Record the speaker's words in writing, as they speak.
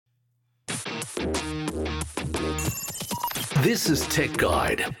This is Tech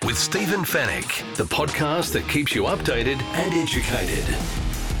Guide with Stephen Fennick, the podcast that keeps you updated and educated.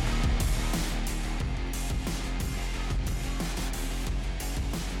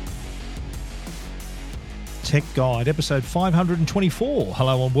 Tech Guide, episode 524.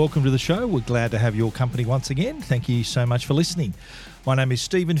 Hello and welcome to the show. We're glad to have your company once again. Thank you so much for listening. My name is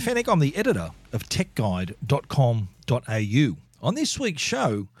Stephen Fennick. I'm the editor of techguide.com.au. On this week's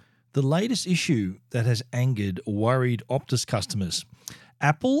show, the latest issue that has angered worried Optus customers.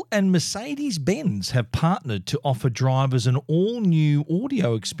 Apple and Mercedes-Benz have partnered to offer drivers an all-new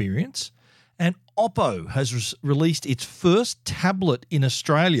audio experience, and Oppo has released its first tablet in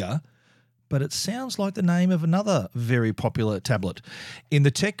Australia, but it sounds like the name of another very popular tablet. In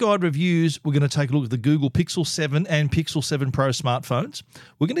the Tech Guide reviews, we're going to take a look at the Google Pixel 7 and Pixel 7 Pro smartphones.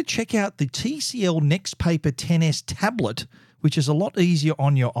 We're going to check out the TCL Nextpaper 10S tablet, which is a lot easier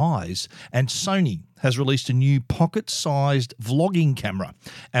on your eyes. And Sony has released a new pocket-sized vlogging camera.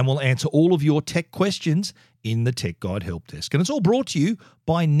 And we'll answer all of your tech questions in the Tech Guide Help Desk. And it's all brought to you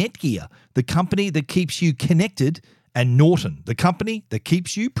by Netgear, the company that keeps you connected, and Norton, the company that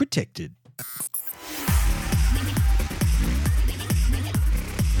keeps you protected.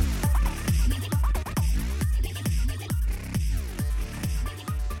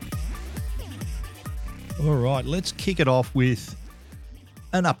 All right, let's kick it off with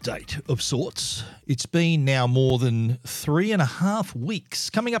an update of sorts. It's been now more than 3.5 weeks,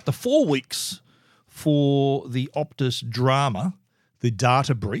 coming up to 4 weeks for the Optus drama, the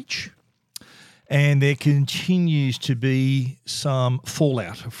data breach, and there continues to be some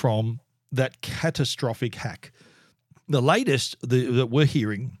fallout from that catastrophic hack. The latest that we're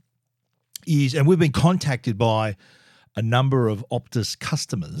hearing is, and we've been contacted by a number of Optus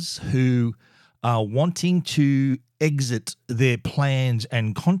customers who are wanting to exit their plans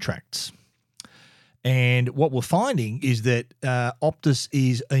and contracts. And what we're finding is that Optus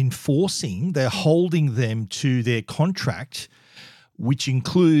is enforcing, they're holding them to their contract, which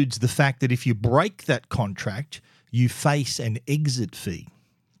includes the fact that if you break that contract, you face an exit fee.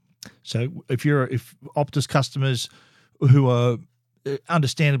 So if Optus customers who are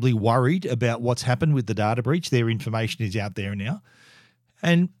understandably worried about what's happened with the data breach, their information is out there now,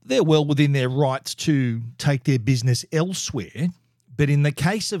 and they're well within their rights to take their business elsewhere. But in the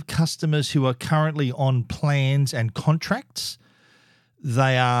case of customers who are currently on plans and contracts,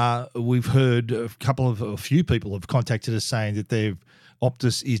 we've heard a few people have contacted us saying that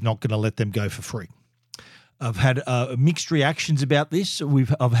Optus is not going to let them go for free. I've had mixed reactions about this.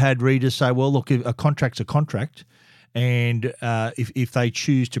 I've had readers say, well, look, a contract's a contract, and if they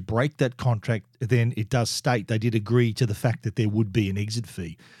choose to break that contract, then it does state they did agree to the fact that there would be an exit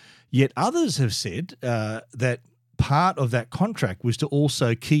fee. Yet others have said that part of that contract was to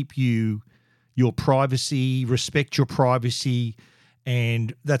also keep your privacy, respect your privacy,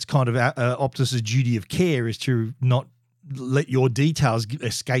 and that's kind of Optus's duty of care is to not let your details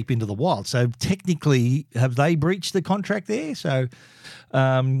escape into the wild. So technically, have they breached the contract there? So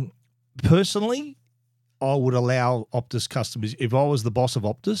personally, I would allow Optus customers, if I was the boss of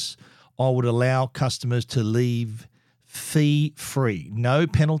Optus, I would allow customers to leave fee-free. No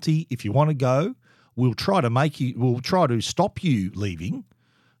penalty. If you want to go, we'll try to stop you leaving,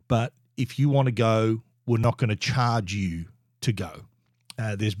 but if you want to go, we're not going to charge you to go.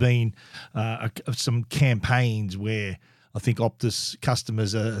 There's been some campaigns where I think Optus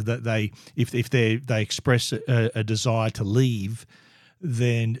customers that if they express a desire to leave,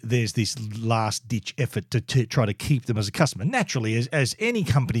 then there's this last-ditch effort to try to keep them as a customer. Naturally, as any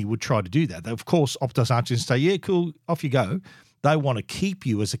company would try to do that. Of course, Optus aren't going to say, yeah, cool, off you go. They want to keep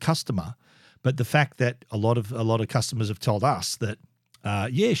you as a customer. But the fact that a lot of customers have told us that,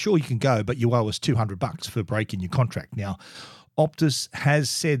 yeah, sure, you can go, but you owe us $200 for breaking your contract. Now, Optus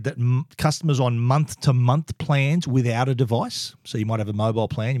has said that customers on month-to-month plans without a device, so you might have a mobile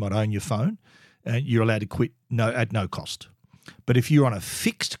plan, you might own your phone, and you're allowed to quit at no cost. But if you're on a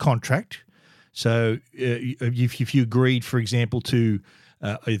fixed contract, so if you agreed, for example, to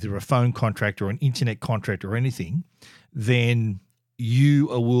either a phone contract or an internet contract or anything, then you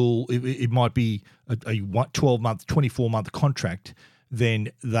will, it might be a 12-month, 24-month contract, then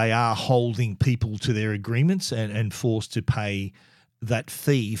they are holding people to their agreements and forced to pay that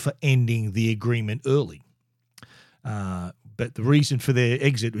fee for ending the agreement early. But the reason for their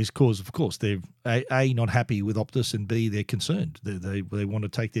exit is because, of course, they're A, not happy with Optus, and B, they're concerned. They want to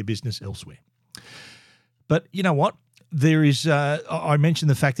take their business elsewhere. But you know what? There is. I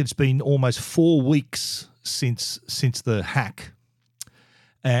mentioned the fact that it's been almost 4 weeks since the hack,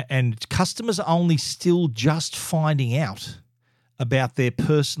 and customers are only still just finding out about their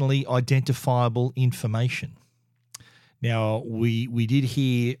personally identifiable information. Now, we did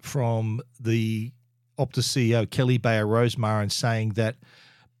hear from the Optus CEO, Kelly Bayer Rosemarin, saying that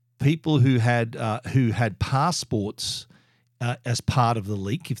people who had passports as part of the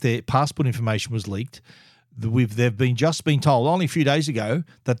leak, if their passport information was leaked, they've been told only a few days ago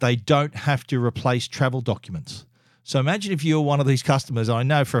that they don't have to replace travel documents. So imagine if you're one of these customers. I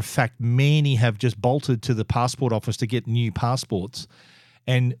know for a fact many have just bolted to the passport office to get new passports,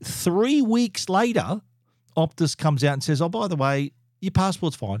 and 3 weeks later, Optus comes out and says, "Oh, by the way, your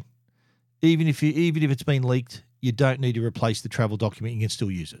passport's fine. Even if it's been leaked, you don't need to replace the travel document. You can still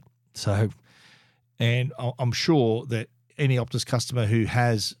use it." So, and I'm sure that any Optus customer who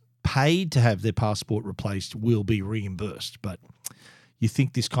has paid to have their passport replaced will be reimbursed. But you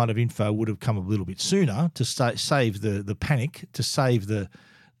think this kind of info would have come a little bit sooner to save the panic, to save the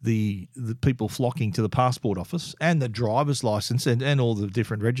people flocking to the passport office and the driver's license and all the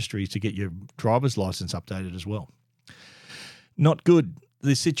different registries to get your driver's license updated as well. Not good.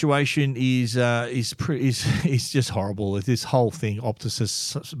 The situation is just horrible. This whole thing, Optus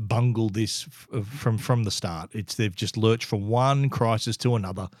has bungled this from the start. They've just lurched from one crisis to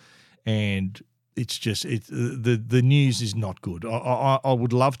another, and the news is not good. I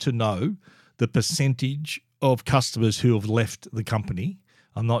would love to know the percentage of customers who have left the company.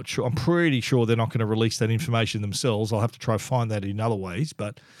 I'm not sure. I'm pretty sure they're not going to release that information themselves. I'll have to try to find that in other ways,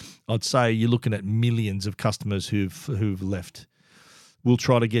 but I'd say you're looking at millions of customers who've left. We'll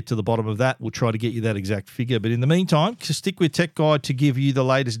try to get to the bottom of that. We'll try to get you that exact figure. But in the meantime, stick with Tech Guide to give you the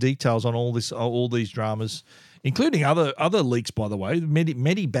latest details on all these dramas, including other leaks, by the way.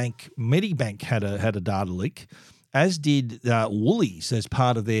 Medibank had a data leak, as did Woolies as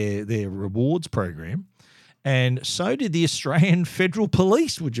part of their rewards program. And so did the Australian Federal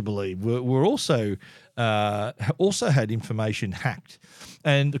Police, would you believe, were also had information hacked.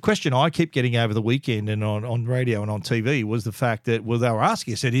 And the question I keep getting over the weekend and on radio and on TV was the fact that, they were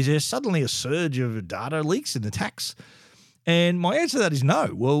asking, I said, is there suddenly a surge of data leaks and attacks? And my answer to that is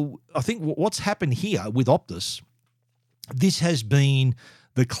no. Well, I think what's happened here with Optus, this has been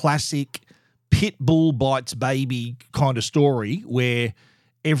the classic pit bull bites baby kind of story where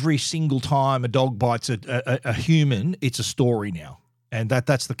every single time a dog bites a human, it's a story now. And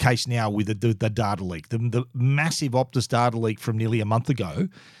that's the case now with the data leak. The massive Optus data leak from nearly a month ago,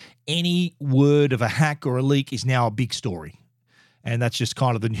 any word of a hack or a leak is now a big story. And that's just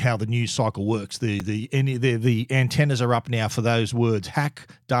kind of how the news cycle works. The antennas are up now for those words: hack,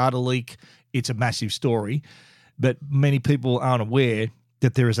 data leak. It's a massive story. But many people aren't aware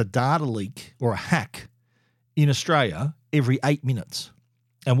that there is a data leak or a hack in Australia every 8 minutes.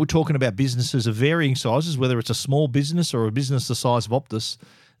 And we're talking about businesses of varying sizes, whether it's a small business or a business the size of Optus.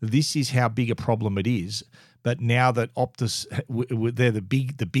 This is how big a problem it is. But now that Optus, they're the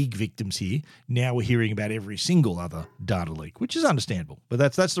big victims here, now we're hearing about every single other data leak, which is understandable.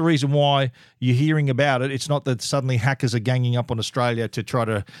 But that's the reason why you're hearing about it. It's not that suddenly hackers are ganging up on Australia to try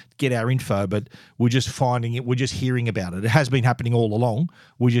to get our info, but we're just finding it. We're just hearing about it. It has been happening all along.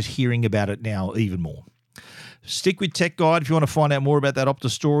 We're just hearing about it now even more. Stick with Tech Guide. If you want to find out more about that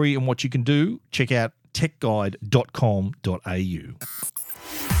Optus story and what you can do, check out techguide.com.au.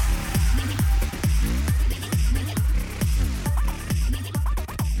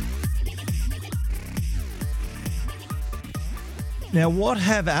 Now, what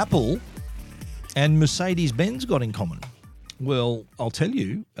have Apple and Mercedes-Benz got in common? Well, I'll tell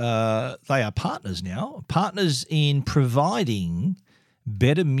you, they are partners now, partners in providing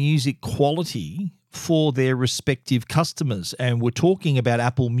better music quality for their respective customers. And we're talking about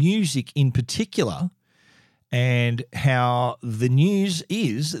Apple Music in particular, and how the news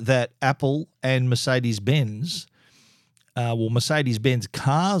is that Apple and Mercedes-Benz, Mercedes-Benz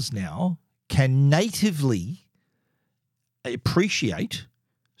cars now can natively appreciate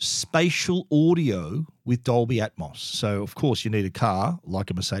spatial audio with Dolby Atmos. So, of course, you need a car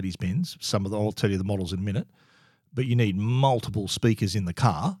like a Mercedes-Benz. I'll tell you the models in a minute, but you need multiple speakers in the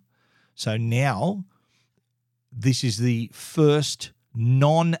car. So now this is the first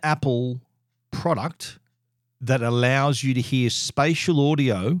non-Apple product that allows you to hear spatial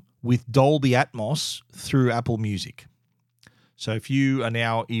audio with Dolby Atmos through Apple Music. So if you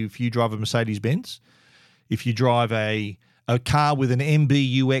drive a Mercedes-Benz, if you drive a car with an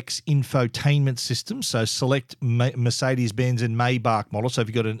MBUX infotainment system, so select Mercedes-Benz and Maybach model. So if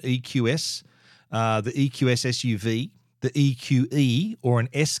you've got an EQS, the EQS SUV, the EQE, or an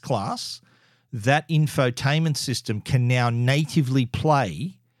S-Class, that infotainment system can now natively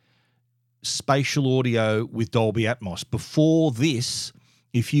play spatial audio with Dolby Atmos. Before this,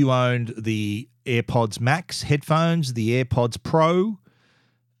 if you owned the AirPods Max headphones, the AirPods Pro,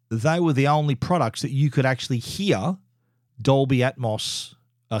 they were the only products that you could actually hear Dolby Atmos,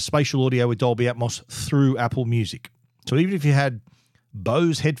 spatial audio with Dolby Atmos through Apple Music. So even if you had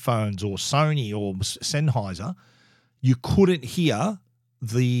Bose headphones or Sony or Sennheiser, you couldn't hear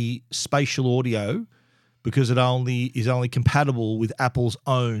the spatial audio because it is only compatible with Apple's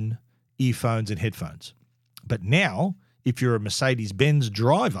own earphones and headphones. But now, if you're a Mercedes-Benz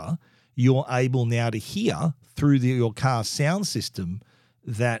driver, you're able now to hear through your car's sound system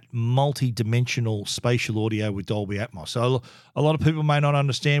that multi-dimensional spatial audio with Dolby Atmos. So a lot of people may not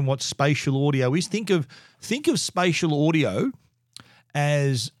understand what spatial audio is. Think of spatial audio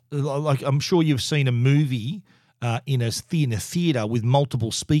as, like, I'm sure you've seen a movie in a theater with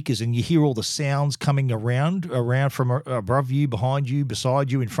multiple speakers, and you hear all the sounds coming around from above you, behind you,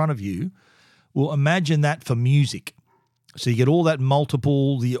 beside you, in front of you. Well, imagine that for music. So you get all that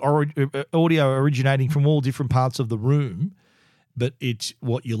audio originating from all different parts of the room, but it's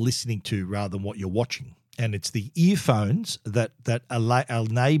what you're listening to rather than what you're watching. And it's the earphones that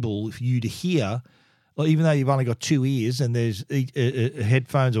enable you to hear, well, even though you've only got two ears and there's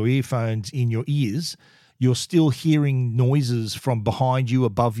headphones or earphones in your ears, you're still hearing noises from behind you,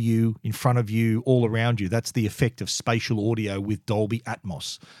 above you, in front of you, all around you. That's the effect of spatial audio with Dolby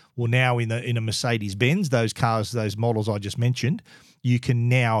Atmos. Well, now in a Mercedes-Benz, those cars, those models I just mentioned, you can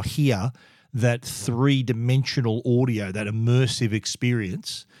now hear that three-dimensional audio, that immersive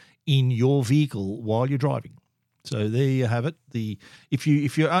experience in your vehicle while you're driving. So there you have it. If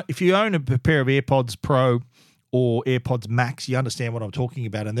you own a pair of AirPods Pro or AirPods Max, you understand what I'm talking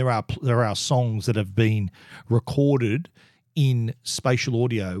about. And there are songs that have been recorded in spatial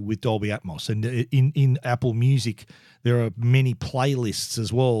audio with Dolby Atmos, and in Apple Music there are many playlists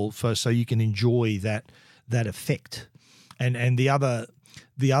as well so you can enjoy that effect. And the other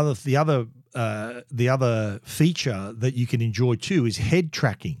feature that you can enjoy too is head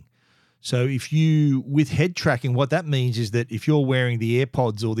tracking. So with head tracking, what that means is that if you're wearing the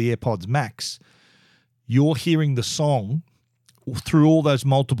AirPods or the AirPods Max, you're hearing the song through all those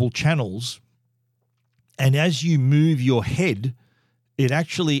multiple channels, and as you move your head,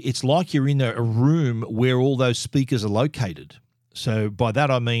 it's like you're in a room where all those speakers are located. So by that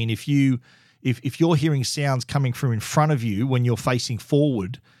I mean if you're hearing sounds coming from in front of you when you're facing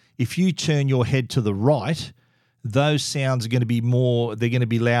forward, if you turn your head to the right, those sounds are going to be they're going to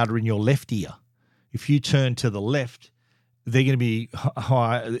be louder in your left ear. If you turn to the left, they're going to be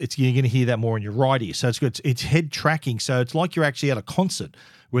high. You're going to hear that more in your right ear. So it's good. It's head tracking. So it's like you're actually at a concert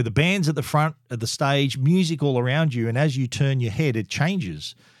where the band's at the front of the stage, music all around you, and as you turn your head, it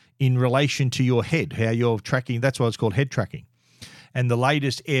changes in relation to your head, how you're tracking. That's why it's called head tracking. And the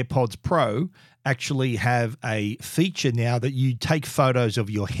latest AirPods Pro actually have a feature now that you take photos of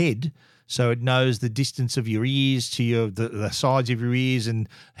your head, so it knows the distance of your ears to the sides of your ears and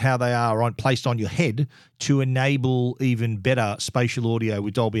how they are placed on your head to enable even better spatial audio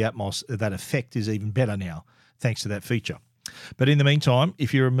with Dolby Atmos. That effect is even better now thanks to that feature. But in the meantime,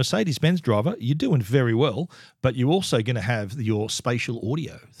 if you're a Mercedes-Benz driver, you're doing very well, but you're also going to have your spatial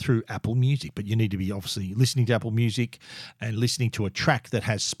audio through Apple Music. But you need to be obviously listening to Apple Music and listening to a track that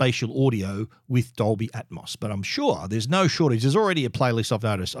has spatial audio with Dolby Atmos. But I'm sure there's no shortage. There's already a playlist I've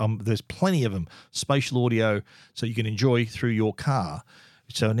noticed. There's plenty of them, spatial audio, so you can enjoy through your car.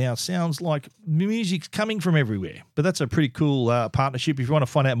 So now it sounds like music's coming from everywhere. But that's a pretty cool partnership. If you want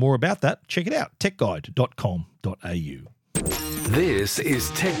to find out more about that, check it out, techguide.com.au. This is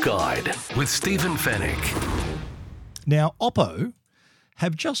Tech Guide with Stephen Fennick. Now, Oppo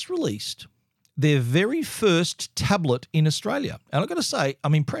have just released their very first tablet in Australia. And I've got to say,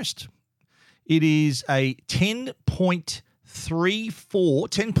 I'm impressed. It is a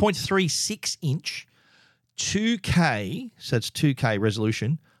 10.36 inch 2K, so it's 2K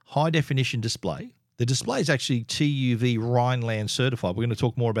resolution, high definition display. The display is actually TUV Rhineland certified. We're going to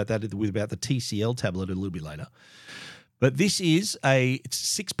talk more about that about the TCL tablet a little bit later. But this is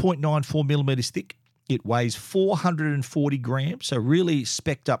it's 6.94 millimeters thick. It weighs 440 grams, so really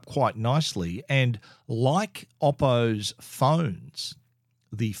specced up quite nicely. And like Oppo's phones,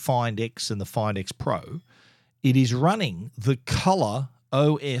 the Find X and the Find X Pro, it is running the Color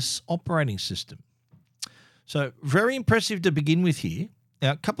OS operating system. So very impressive to begin with here.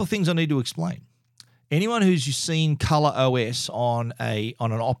 Now, a couple of things I need to explain. Anyone who's seen Color OS on an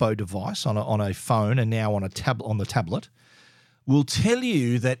Oppo device, on a phone, and now on the tablet, will tell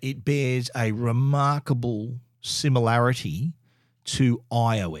you that it bears a remarkable similarity to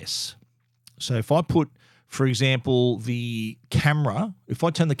iOS. So if I put, for example, if I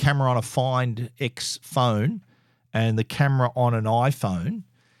turn the camera on a Find X phone and the camera on an iPhone,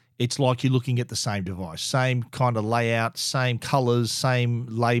 it's like you're looking at the same device, same kind of layout, same colors, same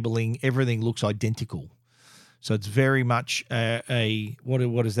labeling, everything looks identical. So it's very much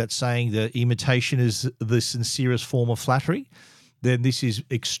what is that saying? The imitation is the sincerest form of flattery. Then this is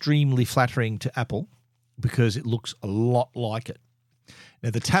extremely flattering to Apple because it looks a lot like it. Now,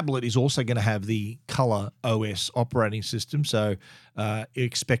 the tablet is also going to have the Color OS operating system, so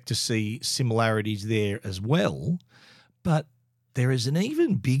expect to see similarities there as well. But there is an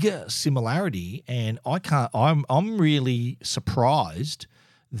even bigger similarity, and I'm really surprised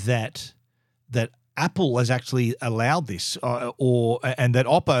that Apple has actually allowed this, and that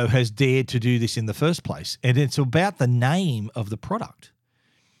Oppo has dared to do this in the first place. And it's about the name of the product.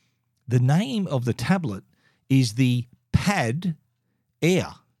 The name of the tablet is the Pad Air.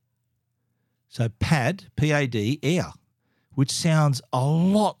 So Pad, P-A-D, Air, which sounds a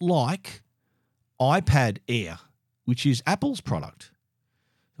lot like iPad Air, which is Apple's product.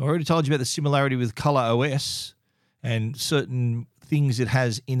 I already told you about the similarity with Color OS and certain things it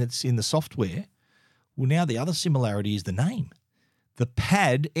has in the software. Well, now the other similarity is the name, the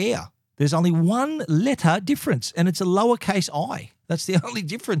Pad Air. There's only one letter difference, and it's a lowercase I. That's the only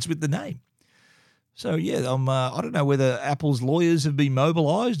difference with the name. So, yeah, I don't know whether Apple's lawyers have been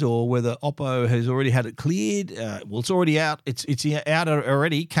mobilised or whether Oppo has already had it cleared. Well, it's already out. It's out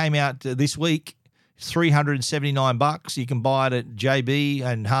already. Came out this week. It's $379. You can buy it at JB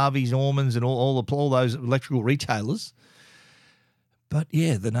and Harvey's, Norman's, and all those electrical retailers. But,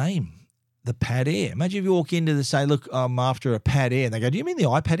 yeah, the name. The Pad Air. Imagine if you walk into the say, look, I'm after a Pad Air. And they go, do you mean the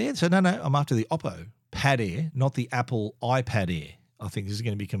iPad Air? So, no, I'm after the Oppo Pad Air, not the Apple iPad Air. I think there's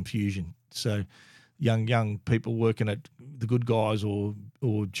going to be confusion. So young people working at the Good Guys or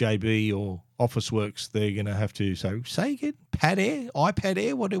JB or Officeworks, they're going to have to say again, Pad Air, iPad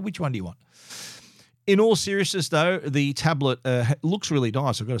Air, which one do you want? In all seriousness, though, the tablet looks really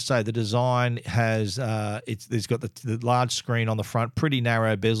nice. I've got to say, the design has there's got the large screen on the front, pretty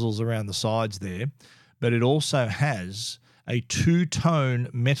narrow bezels around the sides there, but it also has a two-tone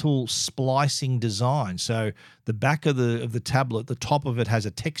metal splicing design. So the back of the tablet, the top of it has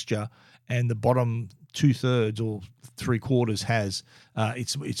a texture, and the bottom 2/3 or 3/4 has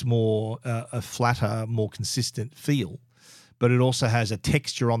it's more a flatter, more consistent feel. But it also has a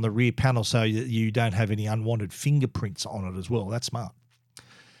texture on the rear panel so that you don't have any unwanted fingerprints on it as well. That's smart.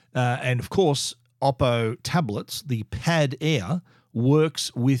 And, of course, Oppo tablets, the Pad Air,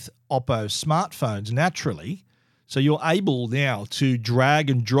 works with Oppo smartphones naturally. So you're able now to drag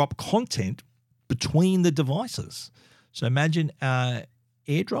and drop content between the devices. So imagine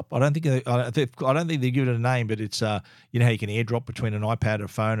AirDrop. I don't think they give it a name, but it's how you can AirDrop between an iPad, a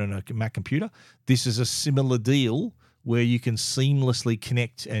phone, and a Mac computer. This is a similar deal where you can seamlessly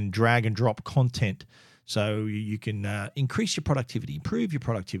connect and drag and drop content so you can increase your productivity, improve your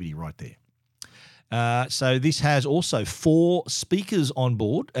productivity right there. So this has also 4 speakers on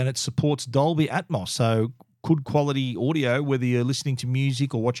board, and it supports Dolby Atmos, so good quality audio, whether you're listening to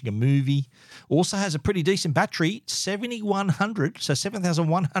music or watching a movie. Also has a pretty decent battery, 7,100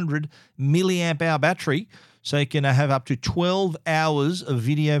 milliamp hour battery, so you can have up to 12 hours of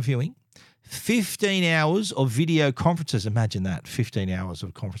video viewing. 15 hours of video conferences. Imagine that, 15 hours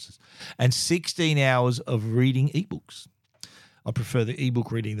of conferences. And 16 hours of reading ebooks. I prefer the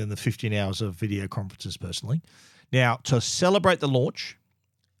ebook reading than the 15 hours of video conferences personally. Now, to celebrate the launch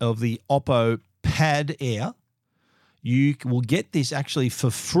of the Oppo Pad Air, you will get this actually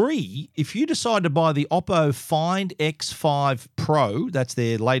for free if you decide to buy the Oppo Find X5 Pro. That's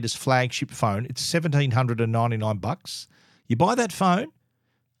their latest flagship phone. It's $1,799. You buy that phone,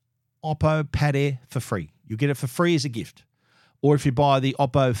 Oppo Pad Air for free. You get it for free as a gift. Or if you buy the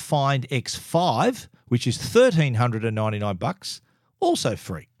Oppo Find X5, which is $1,399, also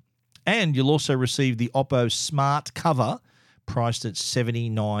free. And you'll also receive the Oppo Smart Cover, priced at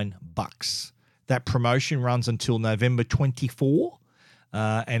 $79. That promotion runs until November 24,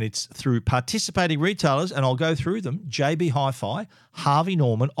 and it's through participating retailers, and I'll go through them: JB Hi-Fi, Harvey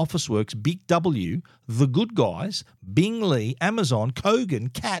Norman, Officeworks, Big W, The Good Guys, Bing Lee, Amazon,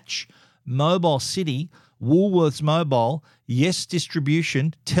 Kogan, Catch, Mobile City, Woolworths Mobile, Yes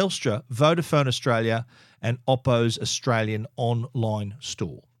Distribution, Telstra, Vodafone Australia, and Oppo's Australian online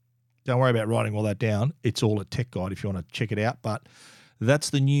store. Don't worry about writing all that down. It's all at Tech Guide if you want to check it out. But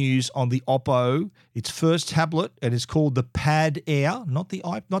that's the news on the Oppo. Its first tablet, and it's called the Pad Air, not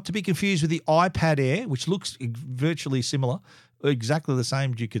to be confused with the iPad Air, which looks virtually similar, exactly the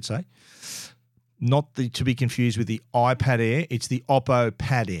same, you could say. Not to be confused with the iPad Air. It's the Oppo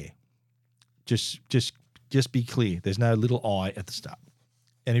Pad Air. Just be clear. There's no little I at the start.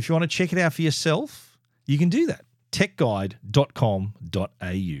 And if you want to check it out for yourself, you can do that.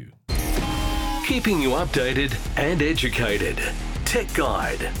 techguide.com.au. Keeping you updated and educated. Tech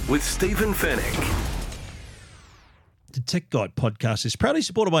Guide with Stephen Fennick. The Tech Guide podcast is proudly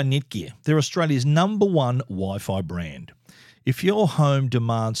supported by Netgear. They're Australia's #1 Wi-Fi brand. If your home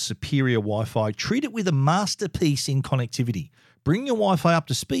demands superior Wi-Fi, treat it with a masterpiece in connectivity. Bring your Wi-Fi up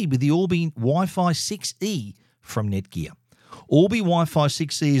to speed with the Orbi Wi-Fi 6E from Netgear. Orbi Wi-Fi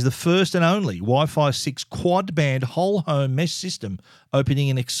 6E is the first and only Wi-Fi 6 quad-band whole-home mesh system, opening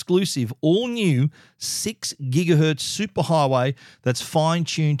an exclusive all-new 6 GHz superhighway that's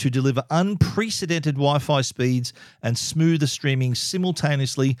fine-tuned to deliver unprecedented Wi-Fi speeds and smoother streaming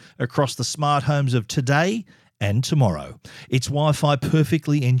simultaneously across the smart homes of today and tomorrow. It's Wi-Fi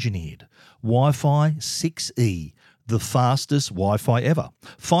perfectly engineered. Wi-Fi 6E, the fastest Wi-Fi ever.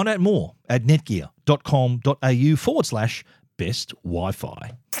 Find out more at netgear.com.au/best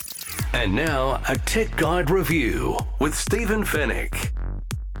Wi-Fi. And now, a Tech Guide review with Stephen Fennick.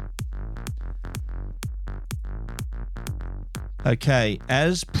 Okay,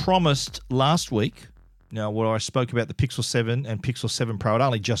 as promised last week, now where I spoke about the Pixel 7 and Pixel 7 Pro, I'd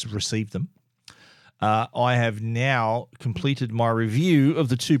only just received them. I have now completed my review of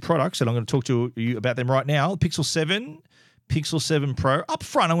the two products, and I'm going to talk to you about them right now. Pixel 7, Pixel 7 Pro. Up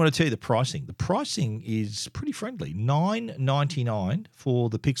front, I'm going to tell you the pricing. The pricing is pretty friendly. $999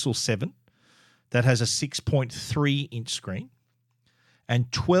 for the Pixel 7. That has a 6.3-inch screen. And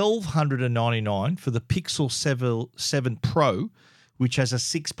 $1,299 for the Pixel 7 Pro, which has a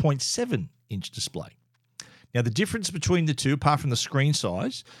 6.7-inch display. Now, the difference between the two, apart from the screen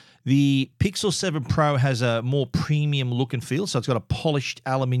size, the Pixel 7 Pro has a more premium look and feel. So it's got a polished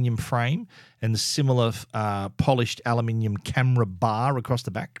aluminium frame and the similar polished aluminium camera bar across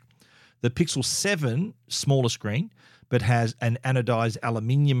the back. The Pixel 7, smaller screen, but has an anodized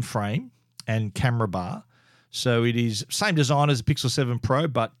aluminium frame and camera bar. So it is same design as the Pixel 7 Pro,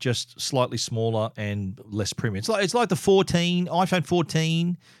 but just slightly smaller and less premium. It's like the iPhone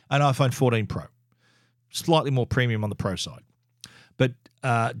 14 and iPhone 14 Pro. Slightly more premium on the Pro side. But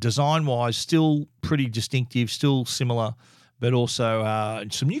design-wise, still pretty distinctive, still similar, but also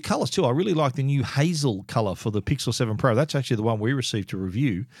some new colours too. I really like the new hazel colour for the Pixel 7 Pro. That's actually the one we received to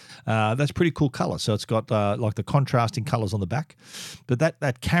review. That's pretty cool colour. So it's got like the contrasting colours on the back. But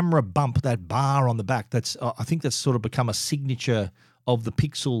that camera bump, that bar on the back, I think that's sort of become a signature of the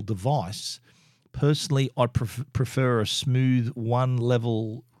Pixel device. Personally, I prefer a smooth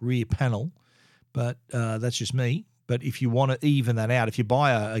one-level rear panel, but that's just me. But if you want to even that out, if you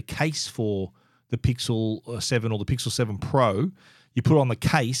buy a case for the Pixel 7 or the Pixel 7 Pro, you put on the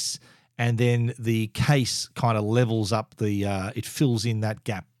case and then the case kind of levels up it fills in that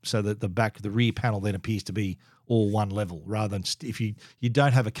gap so that the rear panel then appears to be all one level rather than if you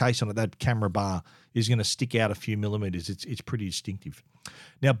don't have a case on it, that camera bar is going to stick out a few millimeters. It's pretty distinctive.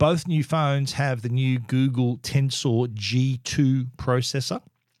 Now, both new phones have the new Google Tensor G2 processor.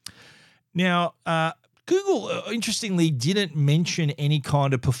 Now, Google, interestingly, didn't mention any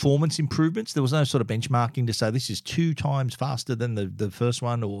kind of performance improvements. There was no sort of benchmarking to say this is 2 times faster than the first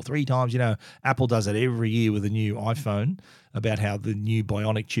one or 3 times. You know, Apple does it every year with a new iPhone about how the new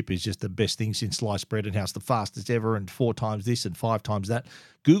Bionic chip is just the best thing since sliced bread and how it's the fastest ever and 4 times this and 5 times that.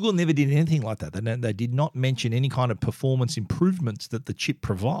 Google never did anything like that. They did not mention any kind of performance improvements that the chip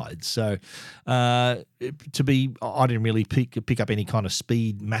provides. So I didn't really pick up any kind of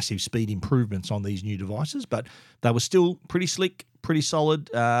massive speed improvements on these new devices, but they were still pretty slick, pretty solid,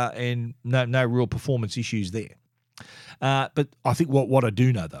 and no real performance issues there. But I think what I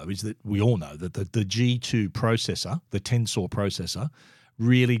do know, though, is that we all know that the G2 processor, the Tensor processor,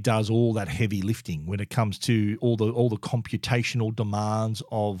 really does all that heavy lifting when it comes to all the computational demands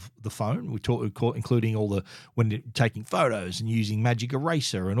of the phone. Including when you're taking photos and using Magic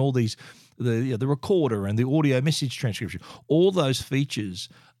Eraser and all these, the recorder and the audio message transcription. All those features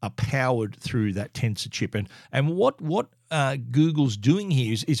are powered through that Tensor chip. And what Google's doing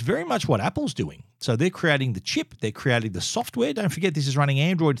here is very much what Apple's doing. So they're creating the chip, they're creating the software. Don't forget this is running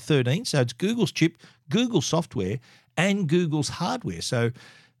Android 13, so it's Google's chip, Google software, and Google's hardware. So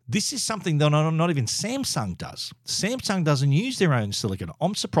this is something that not even Samsung does. Samsung doesn't use their own silicon.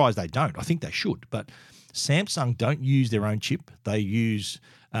 I'm surprised they don't. I think they should, but Samsung don't use their own chip. They use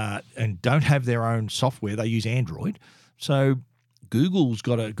and don't have their own software. They use Android. So Google's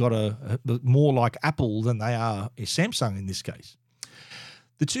got a more like Apple than they are Samsung in this case.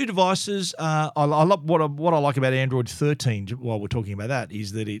 The two devices, I love what I like about Android 13 while we're talking about that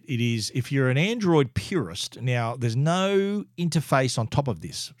is that it is, if you're an Android purist, now there's no interface on top of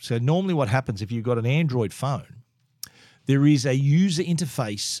this. So normally what happens if you've got an Android phone, there is a user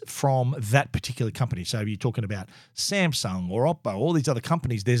interface from that particular company. So if you're talking about Samsung or Oppo, all these other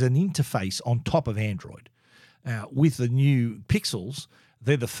companies, there's an interface on top of Android. With the new Pixels,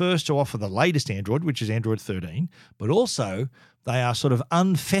 they're the first to offer the latest Android, which is Android 13, but also they are sort of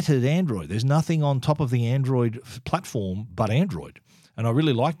unfettered Android. There's nothing on top of the Android platform but Android. And I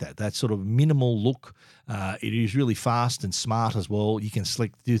really like that. That sort of minimal look. It is really fast and smart as well. You can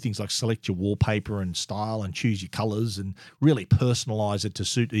do things like select your wallpaper and style and choose your colors and really personalize it to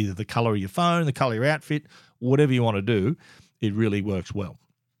suit either the color of your phone, the color of your outfit, whatever you want to do. It really works well.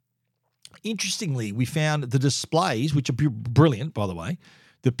 Interestingly, we found the displays, which are brilliant, by the way.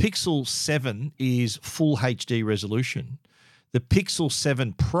 The Pixel 7 is full HD resolution. The Pixel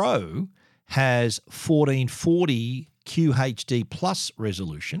 7 Pro has 1440 QHD plus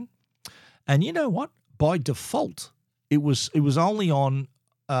resolution. And you know what? By default, it was only on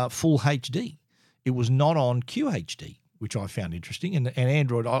full HD. It was not on QHD, which I found interesting. And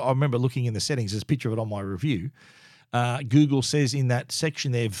Android, I remember looking in the settings, there's a picture of it on my review. Google says in that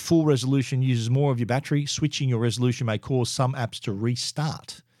section there, full resolution uses more of your battery. Switching your resolution may cause some apps to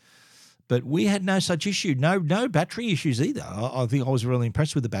restart. But we had no such issue, no battery issues either. I think I was really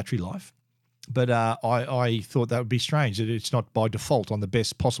impressed with the battery life. But I thought that would be strange that it's not by default on the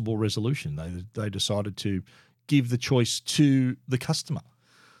best possible resolution. They decided to give the choice to the customer.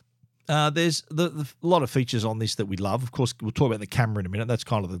 There's a lot of features on this that we love. Of course, we'll talk about the camera in a minute. That's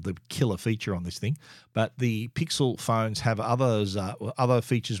kind of the killer feature on this thing. But the Pixel phones have other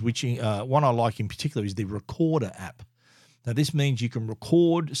features, which one I like in particular is the Recorder app. Now, this means you can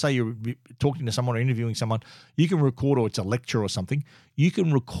record, say you're talking to someone or interviewing someone, you can record, or it's a lecture or something, you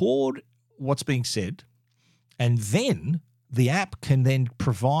can record what's being said, and then the app can then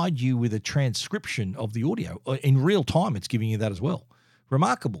provide you with a transcription of the audio. In real time, it's giving you that as well.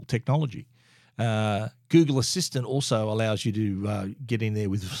 Remarkable technology. Google Assistant also allows you to get in there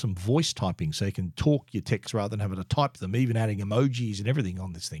with some voice typing, so you can talk your text rather than having to type them, even adding emojis and everything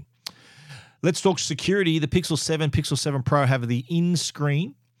on this thing. Let's talk security. The Pixel 7, Pixel 7 Pro have the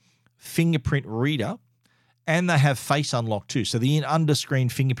in-screen fingerprint reader, and they have face unlock too. So the under-screen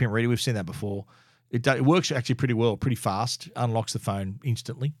fingerprint reader, we've seen that before. It works actually pretty well, pretty fast, unlocks the phone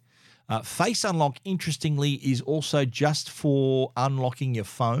instantly. Face unlock, interestingly, is also just for unlocking your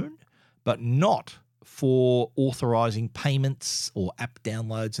phone, but not for authorizing payments or app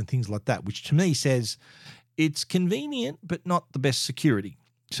downloads and things like that, which to me says it's convenient, but not the best security.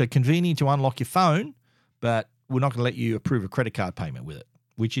 So convenient to unlock your phone, but we're not going to let you approve a credit card payment with it,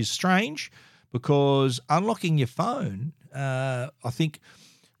 which is strange because unlocking your phone, I think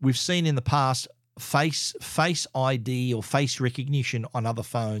we've seen in the past Face ID or face recognition on other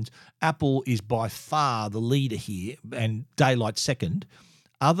phones. Apple is by far the leader here and daylight second.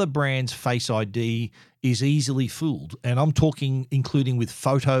 Other brands' Face ID is easily fooled, and I'm talking including with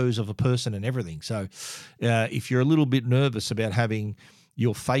photos of a person and everything. So if you're a little bit nervous about having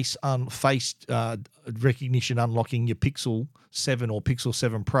your face recognition unlocking your Pixel 7 or Pixel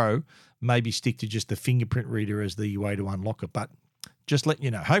 7 Pro, maybe stick to just the fingerprint reader as the way to unlock it. But just letting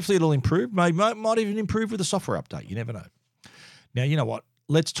you know, hopefully it'll improve. Might even improve with a software update. You never know. Now, you know what?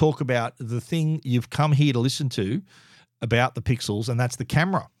 Let's talk about the thing you've come here to listen to about the Pixels, and that's the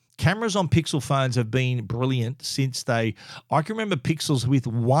camera. Cameras on Pixel phones have been brilliant since I can remember Pixels with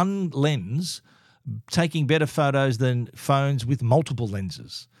one lens taking better photos than phones with multiple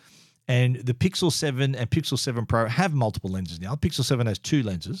lenses. And the Pixel 7 and Pixel 7 Pro have multiple lenses now. Pixel 7 has 2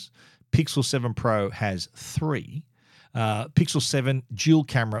 lenses. Pixel 7 Pro has 3. Pixel 7 dual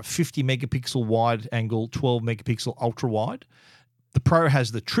camera, 50 megapixel wide angle, 12 megapixel ultra wide. The Pro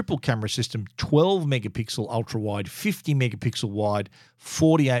has the triple camera system, 12 megapixel ultra wide, 50 megapixel wide,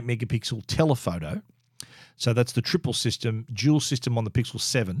 48 megapixel telephoto. So that's the triple system, dual system on the Pixel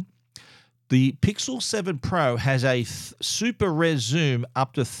 7. The Pixel 7 Pro has a super res zoom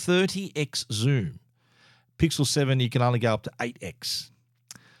up to 30x zoom. Pixel 7, you can only go up to 8x.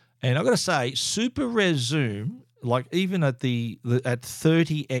 And I've got to say, super res zoom, like even at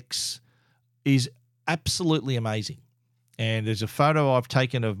 30x, is absolutely amazing. And there's a photo I've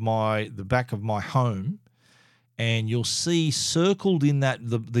taken of the back of my home, and you'll see circled in that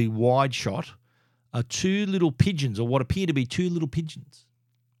the wide shot are 2 little pigeons, or what appear to be 2 little pigeons.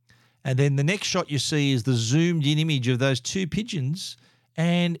 And then the next shot you see is the zoomed in image of those 2 pigeons,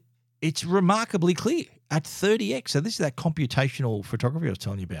 and it's remarkably clear at 30x. So this is that computational photography I was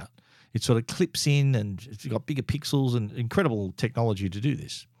telling you about. It sort of clips in, and it's got bigger pixels and incredible technology to do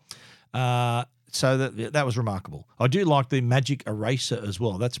this. So that was remarkable. I do like the Magic Eraser as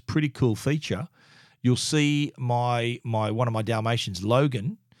well. That's a pretty cool feature. You'll see one of my Dalmatians,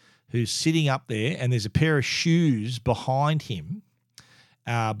 Logan, who's sitting up there, and there's a pair of shoes behind him.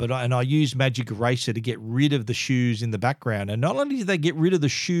 I used Magic Eraser to get rid of the shoes in the background. And not only did they get rid of the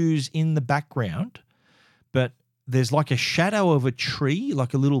shoes in the background, but there's like a shadow of a tree,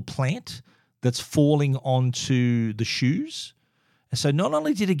 like a little plant that's falling onto the shoes. And so not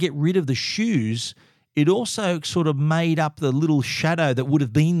only did it get rid of the shoes, it also sort of made up the little shadow that would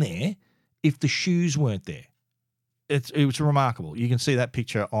have been there if the shoes weren't there. It was remarkable. You can see that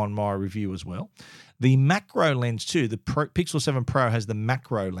picture on my review as well. The macro lens too, the Pixel 7 Pro has the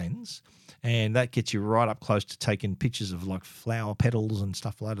macro lens, and that gets you right up close to taking pictures of like flower petals and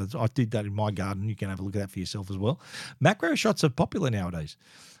stuff like that. I did that in my garden. You can have a look at that for yourself as well. Macro shots are popular nowadays.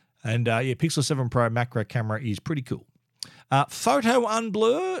 And Pixel 7 Pro macro camera is pretty cool. Photo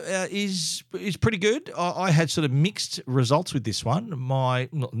unblur is pretty good. I had sort of mixed results with this one.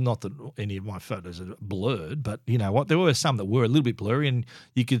 Not that any of my photos are blurred, but you know what? There were some that were a little bit blurry, and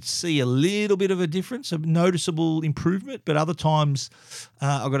you could see a little bit of a difference, a noticeable improvement. But other times,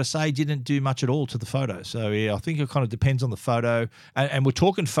 I've got to say, didn't do much at all to the photo. So yeah, I think it kind of depends on the photo. And we're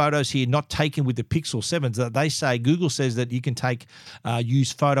talking photos here, not taken with the Pixel 7s. That they say, Google says that you can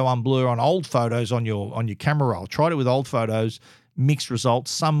use photo unblur on old photos on your camera roll. Tried it with old photos. Mixed results,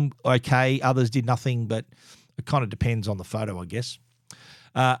 some okay, others did nothing, but it kind of depends on the photo, I guess.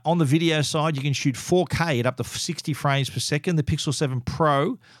 On the video side, you can shoot 4K at up to 60 frames per second. The Pixel 7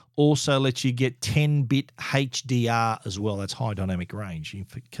 Pro also lets you get 10-bit HDR as well. That's high dynamic range, in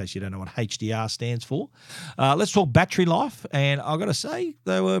case you don't know what HDR stands for. Let's talk battery life, and I've got to say,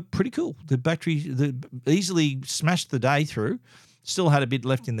 they were pretty cool. The battery easily smashed the day through, still had a bit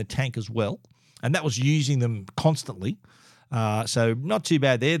left in the tank as well, and that was using them constantly. So not too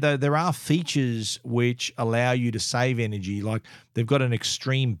bad there, though there are features which allow you to save energy. Like they've got an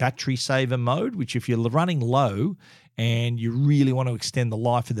extreme battery saver mode, which if you're running low and you really want to extend the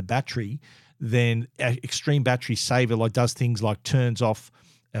life of the battery, then extreme battery saver does things like turns off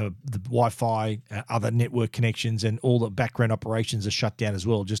the Wi-Fi, other network connections, and all the background operations are shut down as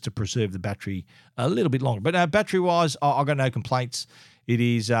well, just to preserve the battery a little bit longer. But battery-wise, I've got no complaints. It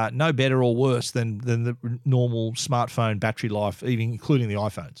is no better or worse than the normal smartphone battery life, even including the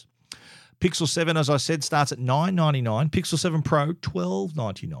iPhones. Pixel 7, as I said, starts at $999. Pixel 7 Pro,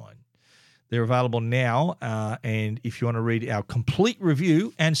 $1299. They're available now, and if you want to read our complete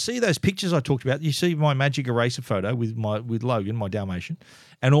review and see those pictures I talked about, you see my Magic Eraser photo with Logan, my Dalmatian,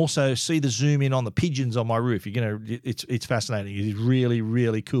 and also see the zoom in on the pigeons on my roof. It's fascinating. It is really,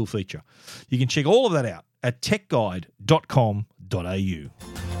 really cool feature. You can check all of that out at techguide.com.au.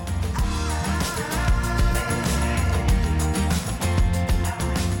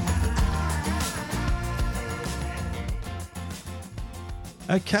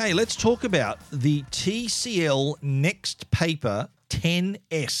 Okay, let's talk about the TCL Nextpaper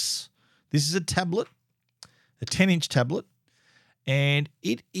 10S. This is a tablet, a 10-inch tablet, and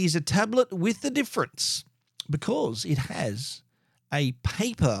it is a tablet with the difference because it has a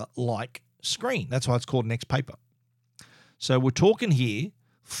paper-like screen. That's why it's called Nextpaper. So we're talking here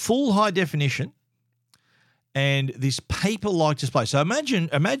full high definition and this paper-like display. So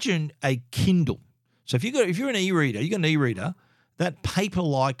imagine a Kindle. So if you're an e-reader, you got an e-reader, that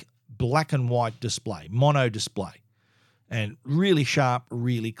paper-like black and white display, mono display, and really sharp,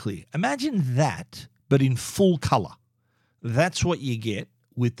 really clear. Imagine that, but in full color. That's what you get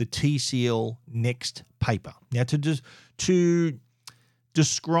with the TCL Nextpaper. Now, to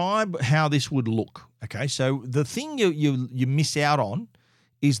describe how this would look, okay, so the thing you miss out on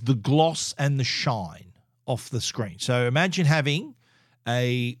is the gloss and the shine off the screen. So imagine having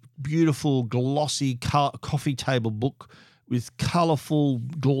a beautiful, glossy coffee table book with colourful,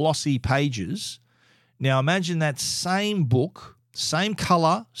 glossy pages. Now imagine that same book, same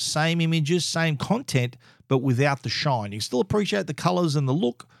colour, same images, same content, but without the shine. You still appreciate the colours and the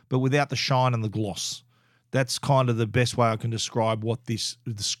look, but without the shine and the gloss. That's kind of the best way I can describe what the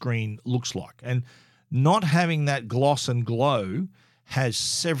screen looks like. And not having that gloss and glow has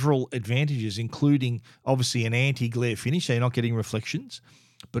several advantages, including obviously an anti-glare finish, so you're not getting reflections,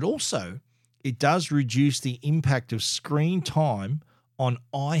 but also it does reduce the impact of screen time on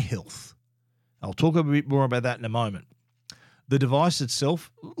eye health. I'll talk a bit more about that in a moment. The device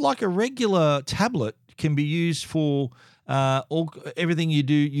itself, like a regular tablet, can be used for everything you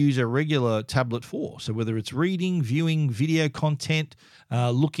do use a regular tablet for. So whether it's reading, viewing, video content,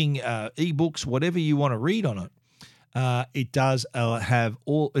 looking ebooks, whatever you want to read on it, it does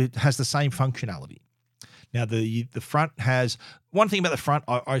it has the same functionality. Now, the front has one thing about the front.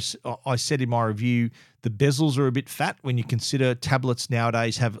 I said in my review, the bezels are a bit fat when you consider tablets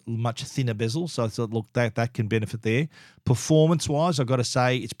nowadays have much thinner bezels. So I thought, look, that can benefit there. Performance-wise, I've got to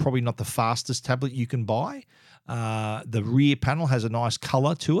say it's probably not the fastest tablet you can buy. The rear panel has a nice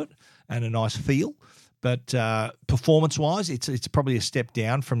color to it and a nice feel. But performance-wise, it's probably a step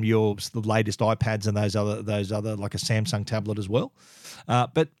down from the latest iPads and those other like a Samsung tablet as well.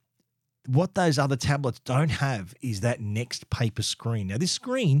 But what those other tablets don't have is that next paper screen. Now, this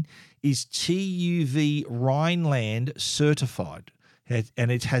screen is TUV Rhineland certified,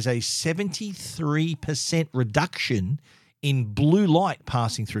 and it has a 73% reduction in blue light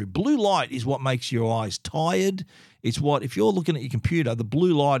passing through. Blue light is what makes your eyes tired. It's what, if you're looking at your computer, the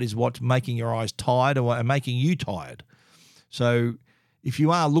blue light is what's making your eyes tired or making you tired. So if you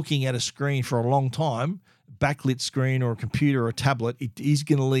are looking at a screen for a long time, backlit screen or a computer or a tablet, it is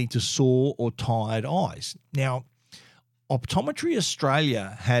going to lead to sore or tired eyes. Now, Optometry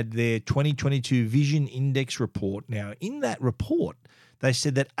Australia had their 2022 Vision Index report. Now, in that report, they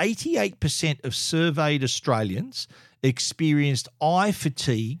said that 88% of surveyed Australians experienced eye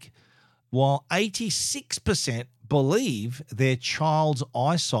fatigue, while 86% believe their child's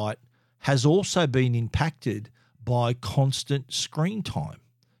eyesight has also been impacted by constant screen time.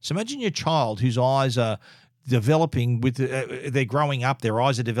 So imagine your child whose eyes are developing they're growing up, their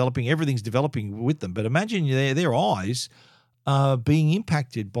eyes are developing, everything's developing with them. But imagine their eyes being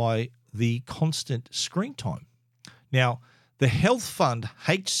impacted by the constant screen time. Now, the Health Fund,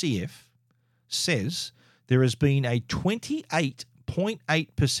 HCF, says there has been a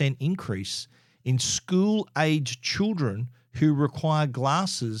 28.8% increase in school-aged children who require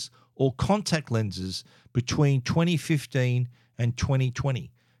glasses or contact lenses between 2015 and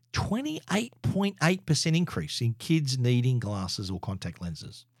 2020. 28.8% increase in kids needing glasses or contact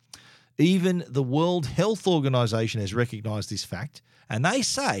lenses. Even the World Health Organization has recognized this fact, and they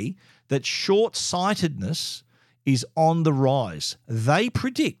say that short-sightedness is on the rise. They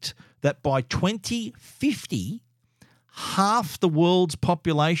predict that by 2050, half the world's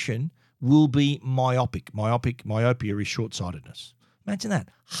population will be myopic. Myopia is short-sightedness. Imagine that.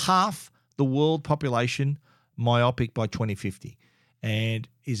 Half the world population myopic by 2050. And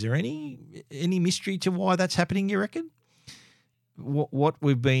is there any mystery to why that's happening, you reckon? What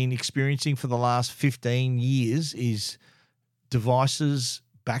we've been experiencing for the last 15 years is devices,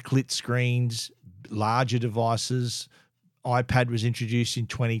 backlit screens, larger devices. iPad was introduced in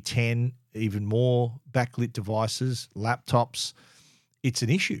 2010, even more backlit devices, laptops. It's an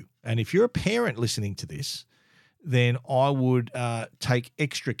issue. And if you're a parent listening to this, then I would take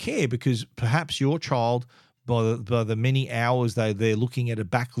extra care, because perhaps your child, by the many hours they're looking at a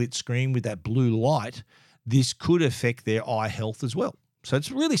backlit screen with that blue light, this could affect their eye health as well. So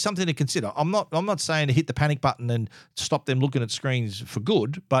it's really something to consider. I'm not saying to hit the panic button and stop them looking at screens for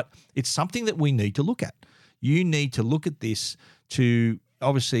good, but it's something that we need to look at. You need to look at this to,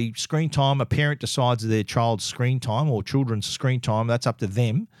 obviously, screen time. A parent decides their child's screen time or children's screen time. That's up to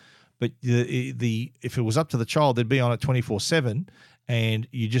them. But if it was up to the child, they'd be on it 24/7. And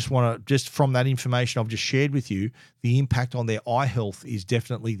you just want to, just from that information I've just shared with you, the impact on their eye health is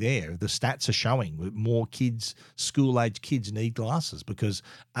definitely there. The stats are showing more kids, school-age kids, need glasses because,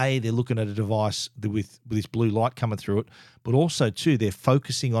 A, they're looking at a device with this blue light coming through it, but also, too, they're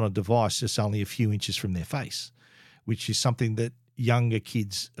focusing on a device just only a few inches from their face, which is something that younger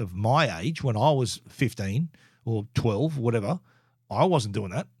kids of my age, when I was 15 or 12, whatever, I wasn't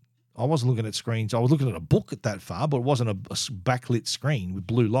doing that. I wasn't looking at screens. I was looking at a book at that far, but it wasn't a backlit screen with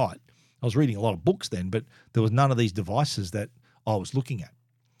blue light. I was reading a lot of books then, but there was none of these devices that I was looking at.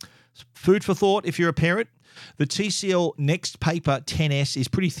 Food for thought if you're a parent. The TCL Next Paper 10S is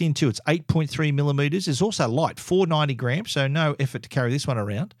pretty thin too. It's 8.3 millimeters. It's also light, 490 grams, so no effort to carry this one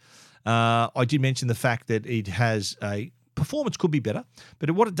around. I did mention the fact that it has a performance could be better,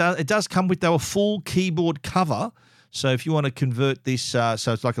 but what it does come with, though, a full keyboard cover. So if you want to convert this, so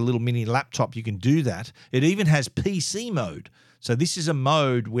it's like a little mini laptop, you can do that. It even has PC mode. So this is a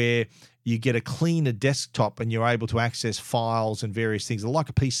mode where you get a cleaner desktop and you're able to access files and various things like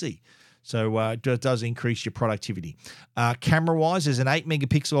a PC. So it does increase your productivity. Camera-wise, there's an 8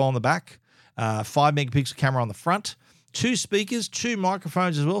 megapixel on the back, 5 megapixel camera on the front, 2 speakers, 2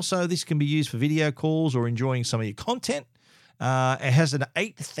 microphones as well. So this can be used for video calls or enjoying some of your content. It has an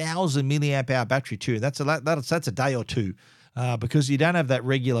 8,000 milliamp hour battery too. That's a day or two because you don't have that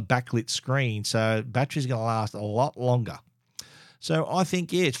regular backlit screen, so battery's going to last a lot longer. So I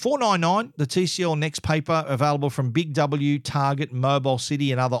think, yeah, it's $4.99. The TCL Next paper available from Big W, Target, Mobile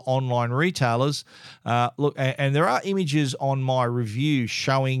City, and other online retailers. Look, and there are images on my review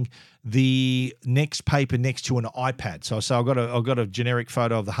showing the Next paper next to an iPad. So I've got a generic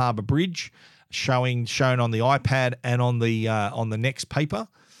photo of the Harbour Bridge shown on the iPad and on the Next paper,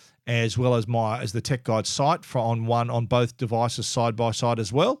 as well as the Tech Guide site on both devices side by side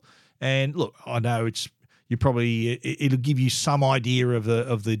as well. And look, I know it'll give you some idea of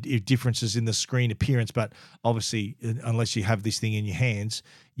the differences in the screen appearance, but obviously, unless you have this thing in your hands,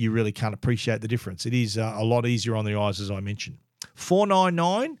 you really can't appreciate the difference. It is a lot easier on the eyes, as I mentioned.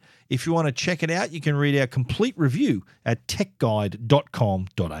 $4.99. If you want to check it out, you can read our complete review at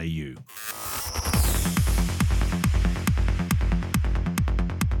techguide.com.au.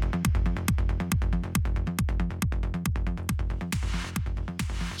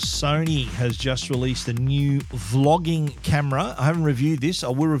 Sony has just released a new vlogging camera. I haven't reviewed this. I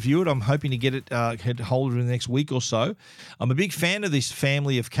will review it. I'm hoping to get hold of it in the next week or so. I'm a big fan of this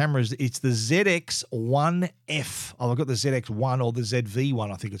family of cameras. It's the ZX-1F. I've got the ZX-1 or the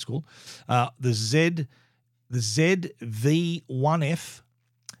ZV-1, I think it's called. The ZV-1F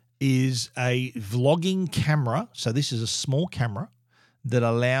is a vlogging camera. So this is a small camera that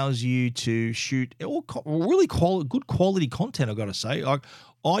allows you to shoot really good quality content, I've got to say.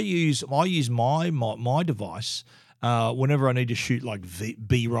 I use my device whenever I need to shoot like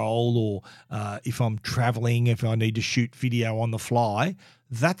B-roll or if I'm traveling, if I need to shoot video on the fly.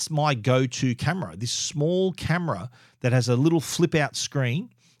 That's my go-to camera, this small camera that has a little flip-out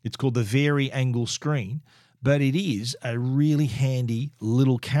screen. It's called the Vari-Angle screen, but it is a really handy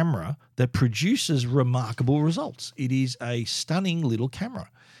little camera that produces remarkable results. It is a stunning little camera.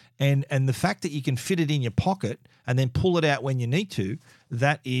 And the fact that you can fit it in your pocket and then pull it out when you need to,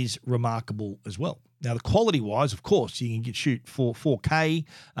 that is remarkable as well. Now, the quality-wise, of course, you can shoot 4K.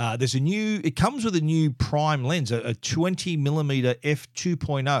 It comes with a new prime lens, a 20mm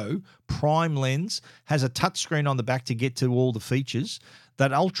f2.0 prime lens, has a touchscreen on the back to get to all the features.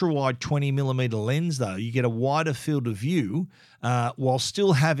 That ultra-wide 20mm lens, though, you get a wider field of view while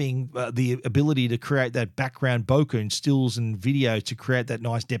still having the ability to create that background bokeh in stills and video to create that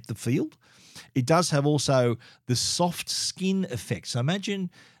nice depth of field. It does have also the soft skin effect. So imagine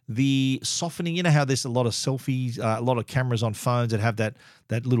the softening. You know how there's a lot of selfies, a lot of cameras on phones that have that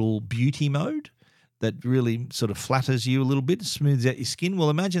little beauty mode that really sort of flatters you a little bit, smooths out your skin.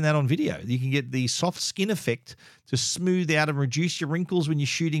 Well, imagine that on video. You can get the soft skin effect to smooth out and reduce your wrinkles when you're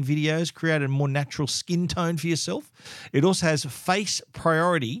shooting videos, create a more natural skin tone for yourself. It also has face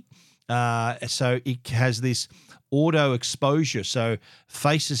priority. So it has this auto exposure. So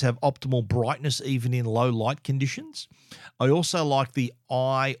faces have optimal brightness even in low light conditions. I also like the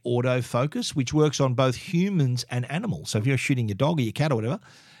eye autofocus, which works on both humans and animals. So if you're shooting your dog or your cat or whatever,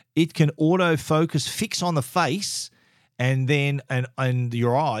 it can autofocus, fix on the face and then and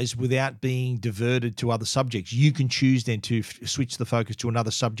your eyes without being diverted to other subjects. You can choose then to switch the focus to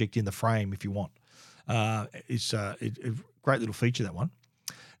another subject in the frame if you want. It's a great little feature, that one.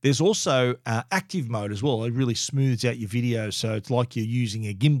 There's also active mode as well. It really smooths out your video, so it's like you're using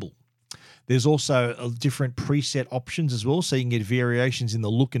a gimbal. There's also different preset options as well, so you can get variations in the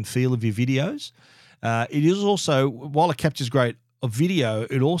look and feel of your videos. It is also, while it captures great video,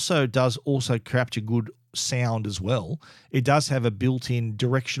 it also does capture good sound as well. It does have a built-in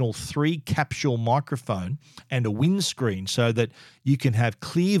directional 3 capsule microphone and a windscreen so that you can have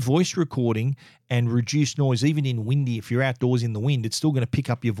clear voice recording and reduce noise. Even in windy, if you're outdoors in the wind, it's still going to pick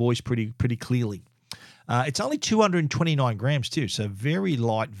up your voice pretty clearly. It's only 229 grams too, so very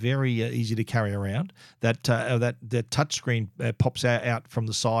light, very easy to carry around. That touchscreen pops out from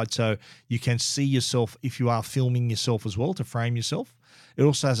the side, so you can see yourself if you are filming yourself as well to frame yourself. It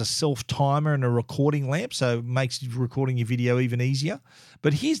also has a self-timer and a recording lamp, so it makes recording your video even easier.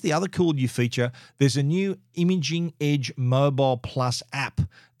 But here's the other cool new feature. There's a new Imaging Edge Mobile Plus app.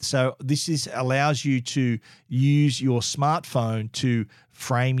 So this allows you to use your smartphone to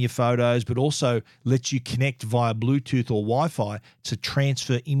frame your photos, but also lets you connect via Bluetooth or Wi-Fi to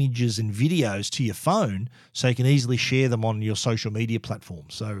transfer images and videos to your phone so you can easily share them on your social media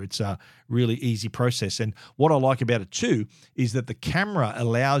platforms. So it's a really easy process. And what I like about it too is that the camera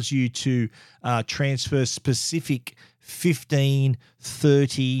allows you to transfer specific 15,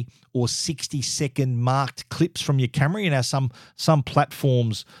 30, or 60-second marked clips from your camera. You know, some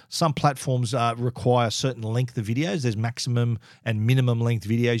platforms require a certain length of videos. There's maximum and minimum length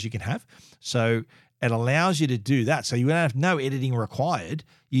videos you can have. So it allows you to do that. So you don't have no editing required.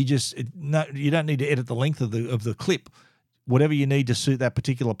 You don't need to edit the length of the clip. Whatever you need to suit that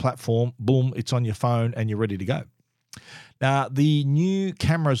particular platform, boom, it's on your phone and you're ready to go. The new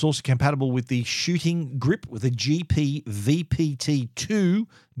camera is also compatible with the shooting grip with a GP VPT2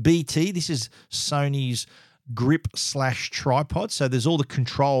 BT. This is Sony's grip/tripod. So there's all the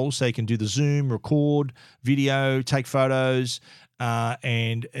controls, so you can do the zoom, record video, take photos,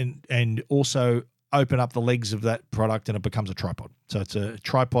 and also open up the legs of that product and it becomes a tripod. So it's a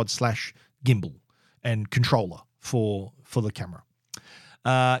tripod/gimbal and controller for the camera.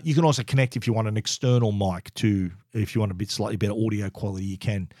 You can also connect if you want an external mic to, if you want a bit slightly better audio quality, you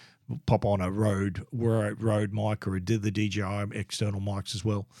can pop on a Rode mic or the DJI external mics as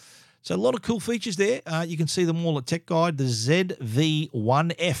well. So a lot of cool features there. You can see them all at Tech Guide. The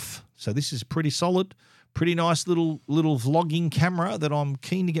ZV-1F. So this is pretty solid, pretty nice little vlogging camera that I'm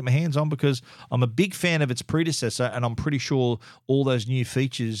keen to get my hands on because I'm a big fan of its predecessor, and I'm pretty sure all those new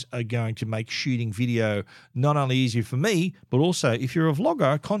features are going to make shooting video not only easier for me, but also if you're a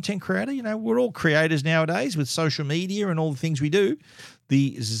vlogger, a content creator, we're all creators nowadays with social media and all the things we do.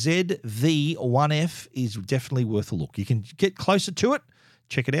 The ZV-1F is definitely worth a look. You can get closer to it.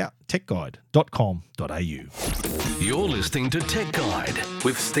 Check it out, techguide.com.au. You're listening to Tech Guide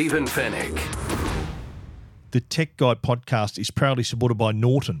with Stephen Fennick. The Tech Guide podcast is proudly supported by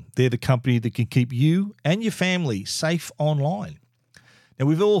Norton. They're the company that can keep you and your family safe online. Now,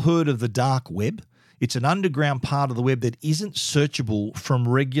 we've all heard of the dark web. It's an underground part of the web that isn't searchable from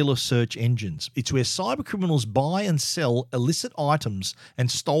regular search engines. It's where cybercriminals buy and sell illicit items and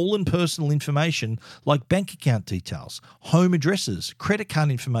stolen personal information like bank account details, home addresses, credit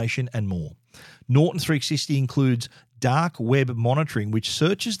card information, and more. Norton 360 includes dark web monitoring, which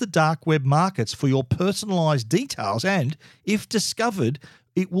searches the dark web markets for your personalized details and, if discovered,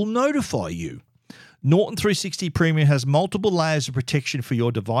 it will notify you. Norton 360 Premium has multiple layers of protection for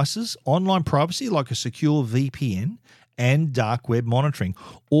your devices, online privacy like a secure VPN, and dark web monitoring,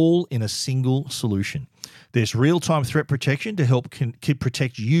 all in a single solution. There's real-time threat protection to help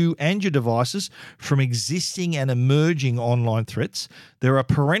protect you and your devices from existing and emerging online threats. There are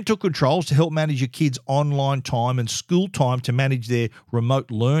parental controls to help manage your kids' online time and school time to manage their remote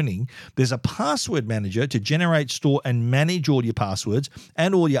learning. There's a password manager to generate, store, and manage all your passwords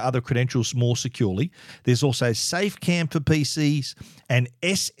and all your other credentials more securely. There's also SafeCam for PCs and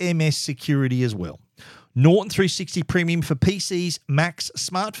SMS security as well. Norton 360 Premium for PCs, Macs,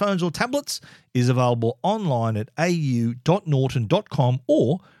 smartphones or tablets is available online at au.norton.com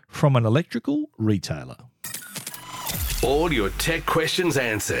or from an electrical retailer. All your tech questions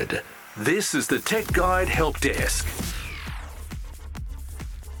answered. This is the Tech Guide Help Desk.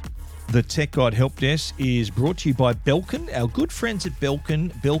 The Tech Guide Help Desk is brought to you by Belkin, our good friends at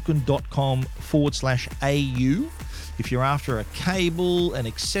Belkin, belkin.com/au. If you're after a cable, an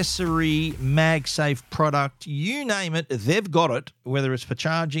accessory, MagSafe product, you name it, they've got it. Whether it's for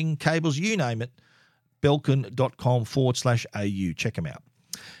charging, cables, you name it, belkin.com/au. Check them out.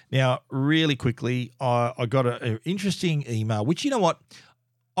 Now, really quickly, I got an interesting email, which, you know what?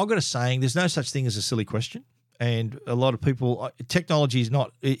 I've got a saying, there's no such thing as a silly question. And a lot of people, technology is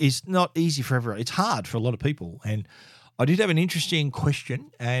not easy for everyone. It's hard for a lot of people. And I did have an interesting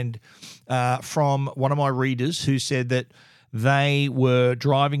question and from one of my readers who said that they were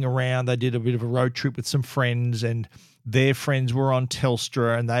driving around. They did a bit of a road trip with some friends and their friends were on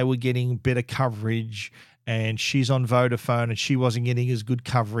Telstra and they were getting better coverage, and she's on Vodafone and she wasn't getting as good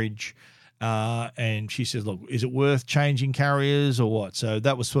coverage. And she says, look, is it worth changing carriers or what? So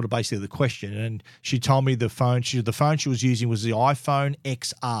that was sort of basically the question. And she told me the phone she was using was the iPhone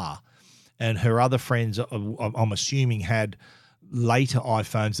XR. And her other friends, I'm assuming, had later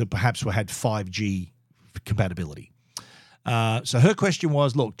iPhones that perhaps had 5G compatibility. So her question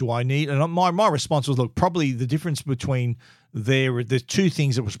was, look, do I need – and my response was, look, probably the difference between there's two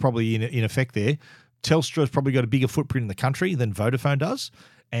things that was probably in effect there. Telstra's probably got a bigger footprint in the country than Vodafone does.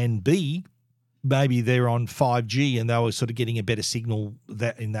 And B, maybe they're on 5G and they were sort of getting a better signal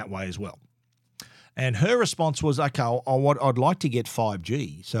in that way as well. And her response was, okay, I'd like to get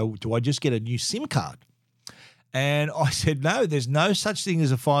 5G. So do I just get a new SIM card? And I said, no, there's no such thing as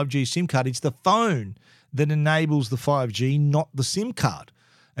a 5G SIM card. It's the phone that enables the 5G, not the SIM card.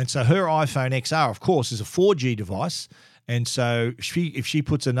 And so her iPhone XR, of course, is a 4G device. And so if she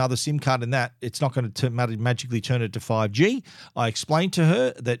puts another SIM card in that, it's not going to magically turn it to 5G. I explained to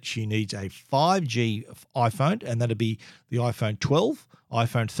her that she needs a 5G iPhone, and that'd be the iPhone 12,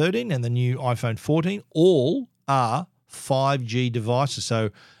 iPhone 13, and the new iPhone 14. All are 5G devices. So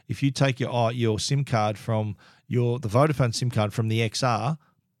if you take your SIM card from the Vodafone SIM card from the XR,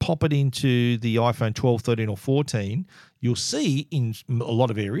 pop it into the iPhone 12, 13, or 14, you'll see in a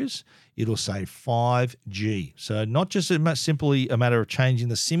lot of areas, it'll say 5G. So not just simply a matter of changing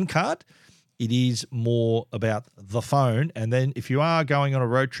the SIM card, It is more about the phone. And then if you are going on a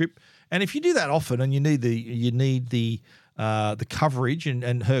road trip, and if you do that often and you need the coverage,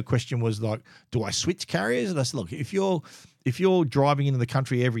 and her question was like, do I switch carriers? And I said, look, if you're driving into the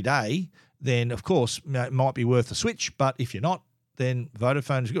country every day, then of course it might be worth a switch. But if you're not, then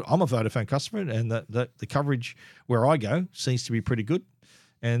Vodafone is good. I'm a Vodafone customer, and the coverage where I go seems to be pretty good.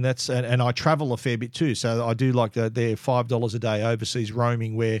 And and I travel a fair bit too. So I do like their $5 a day overseas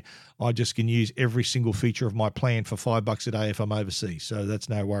roaming, where I just can use every single feature of my plan for $5 a day if I'm overseas. So that's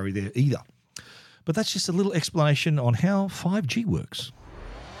no worry there either. But that's just a little explanation on how 5G works.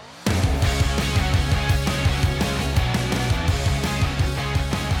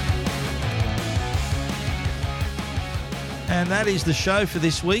 And that is the show for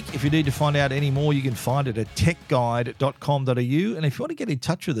this week. If you need to find out any more, you can find it at techguide.com.au. And if you want to get in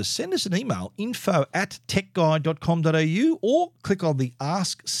touch with us, send us an email, info@techguide.com.au, or click on the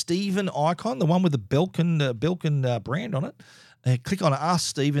Ask Stephen icon, the one with the Belkin brand on it. Click on Ask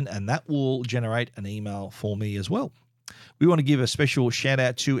Stephen, and that will generate an email for me as well. We want to give a special shout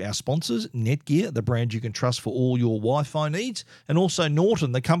out to our sponsors, Netgear, the brand you can trust for all your Wi-Fi needs, and also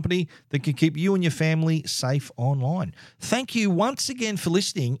Norton, the company that can keep you and your family safe online. Thank you once again for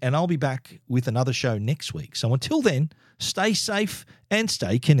listening, and I'll be back with another show next week. So until then, stay safe and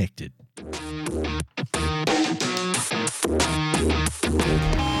stay connected.